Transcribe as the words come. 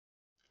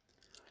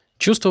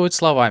Чувствовать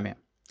словами.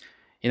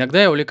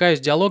 Иногда я увлекаюсь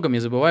диалогами и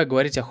забываю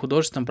говорить о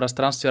художественном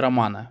пространстве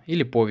романа,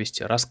 или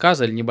повести,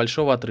 рассказа или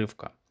небольшого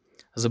отрывка.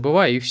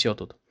 Забываю и все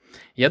тут.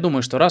 Я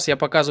думаю, что раз я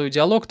показываю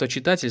диалог, то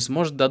читатель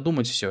сможет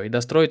додумать все и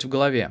достроить в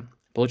голове.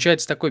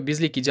 Получается такой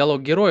безликий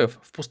диалог героев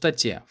в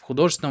пустоте, в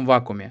художественном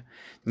вакууме.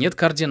 Нет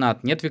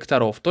координат, нет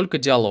векторов, только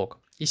диалог.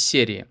 Из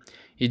серии.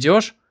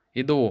 Идешь?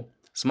 Иду.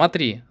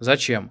 Смотри.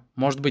 Зачем?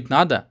 Может быть,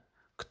 надо?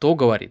 Кто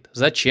говорит?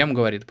 Зачем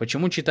говорит?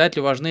 Почему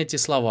читателю важны эти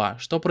слова?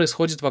 Что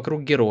происходит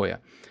вокруг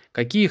героя?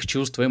 Какие их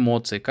чувства,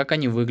 эмоции? Как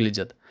они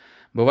выглядят?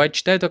 Бывает,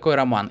 читаю такой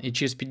роман, и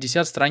через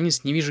 50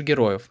 страниц не вижу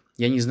героев.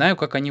 Я не знаю,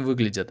 как они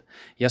выглядят.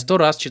 Я 100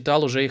 раз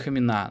читал уже их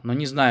имена, но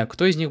не знаю,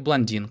 кто из них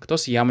блондин, кто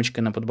с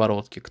ямочкой на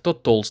подбородке, кто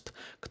толст,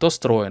 кто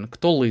строен,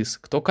 кто лыс,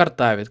 кто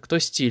картавит, кто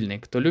стильный,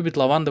 кто любит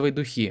лавандовые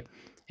духи.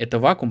 Это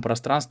вакуум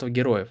пространства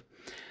героев.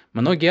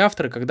 Многие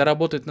авторы, когда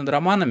работают над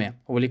романами,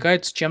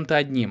 увлекаются чем-то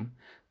одним.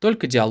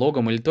 Только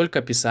диалогом или только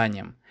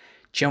описанием.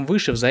 Чем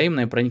выше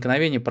взаимное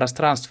проникновение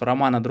пространств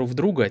романа друг в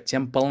друга,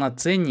 тем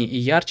полноценнее и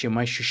ярче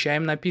мы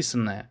ощущаем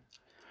написанное.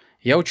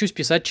 Я учусь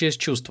писать через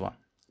чувства.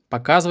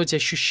 Показывать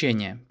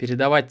ощущения,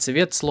 передавать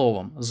цвет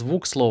словом,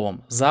 звук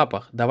словом,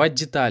 запах, давать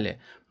детали,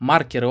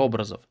 маркеры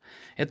образов.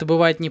 Это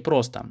бывает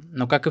непросто,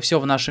 но как и все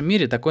в нашем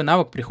мире, такой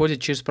навык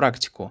приходит через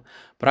практику.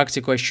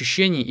 Практику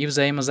ощущений и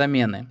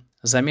взаимозамены.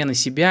 Замены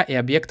себя и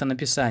объекта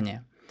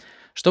написания.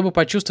 Чтобы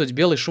почувствовать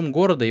белый шум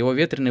города, его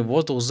ветреный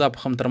воздух с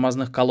запахом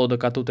тормозных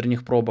колодок от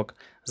утренних пробок,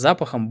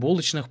 запахом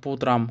булочных по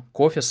утрам,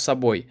 кофе с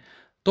собой,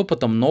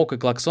 топотом ног и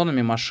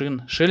клаксонами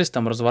машин,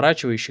 шелестом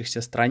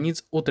разворачивающихся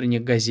страниц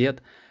утренних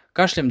газет,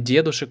 кашлем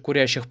дедушек,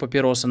 курящих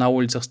папиросы на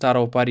улицах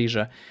Старого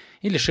Парижа,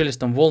 или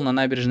шелестом волн на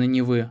набережной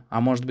Невы, а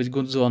может быть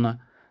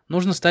Гудзона.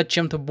 Нужно стать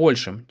чем-то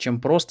большим,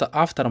 чем просто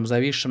автором,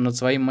 зависшим над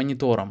своим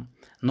монитором.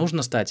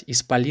 Нужно стать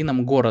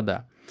исполином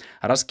города.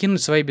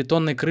 Раскинуть свои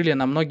бетонные крылья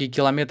на многие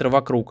километры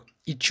вокруг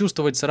и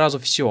чувствовать сразу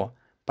все.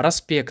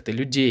 Проспекты,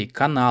 людей,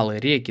 каналы,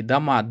 реки,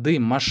 дома,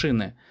 дым,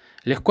 машины.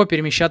 Легко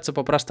перемещаться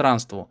по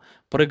пространству,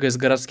 прыгая с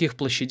городских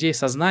площадей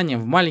сознанием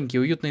в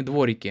маленькие уютные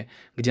дворики,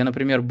 где,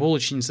 например,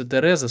 булочница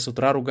Тереза с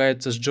утра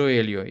ругается с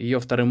Джоэлью, ее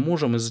вторым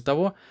мужем, из-за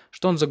того,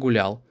 что он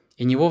загулял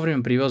и не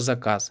вовремя привез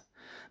заказ.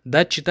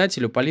 Дать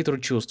читателю палитру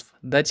чувств,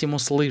 дать ему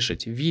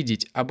слышать,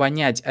 видеть,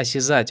 обонять,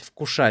 осязать,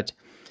 вкушать.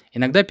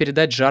 Иногда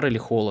передать жар или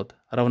холод,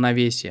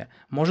 равновесие,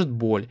 может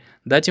боль,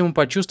 дать ему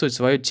почувствовать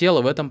свое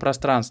тело в этом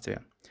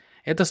пространстве.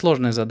 Это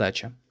сложная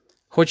задача.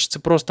 Хочется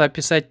просто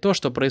описать то,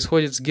 что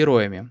происходит с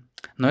героями.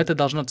 Но это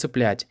должно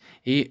цеплять,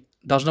 и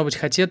должно быть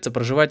хотеться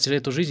проживать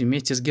эту жизнь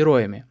вместе с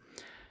героями.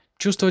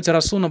 Чувствовать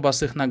росу на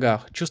босых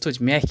ногах, чувствовать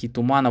мягкий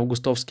туман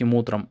августовским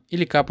утром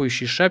или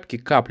капающие шапки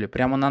капли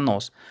прямо на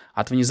нос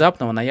от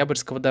внезапного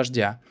ноябрьского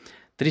дождя.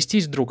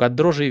 Трястись вдруг от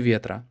дрожи и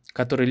ветра,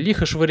 который,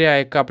 лихо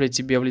швыряя капли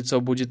тебе в лицо,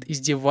 будет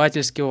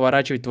издевательски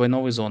выворачивать твой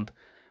новый зонт,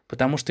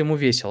 потому что ему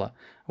весело,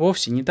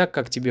 вовсе не так,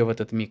 как тебе в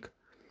этот миг.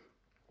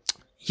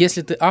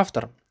 Если ты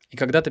автор, и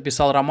когда-то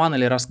писал роман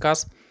или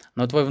рассказ,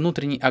 но твой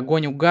внутренний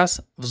огонь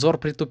угас, взор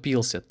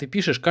притупился, ты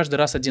пишешь каждый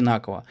раз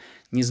одинаково,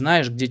 не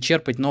знаешь, где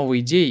черпать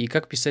новые идеи и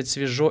как писать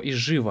свежо и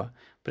живо,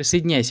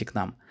 присоединяйся к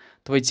нам.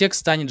 Твой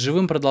текст станет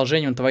живым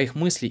продолжением твоих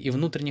мыслей и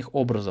внутренних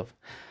образов.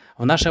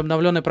 В нашей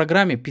обновленной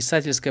программе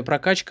 «Писательская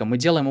прокачка» мы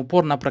делаем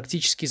упор на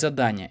практические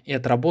задания и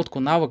отработку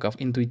навыков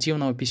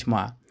интуитивного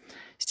письма.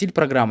 Стиль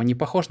программы не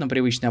похож на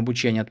привычное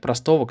обучение от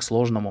простого к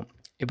сложному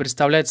и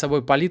представляет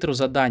собой палитру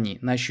заданий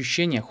на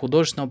ощущение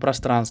художественного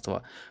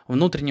пространства,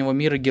 внутреннего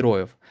мира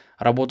героев,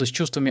 работу с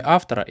чувствами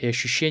автора и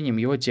ощущением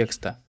его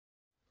текста.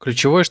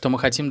 Ключевое, что мы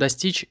хотим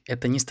достичь,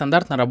 это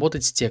нестандартно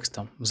работать с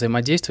текстом,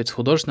 взаимодействовать с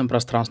художественным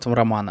пространством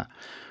романа,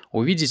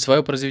 увидеть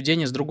свое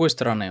произведение с другой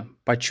стороны,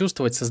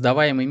 почувствовать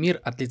создаваемый мир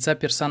от лица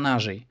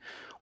персонажей,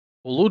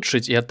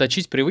 улучшить и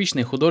отточить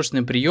привычные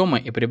художественные приемы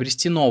и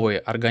приобрести новые,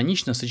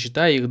 органично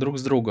сочетая их друг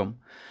с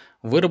другом,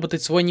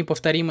 выработать свой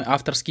неповторимый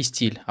авторский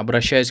стиль,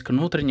 обращаясь к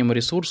внутреннему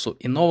ресурсу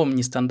и новым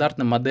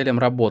нестандартным моделям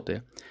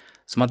работы,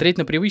 смотреть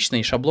на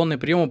привычные шаблонные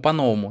приемы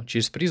по-новому,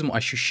 через призму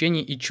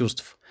ощущений и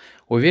чувств,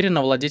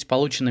 уверенно владеть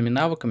полученными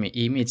навыками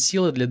и иметь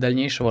силы для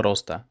дальнейшего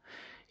роста.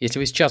 Если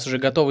вы сейчас уже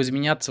готовы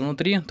изменяться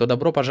внутри, то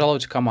добро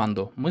пожаловать в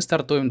команду. Мы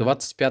стартуем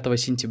 25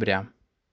 сентября.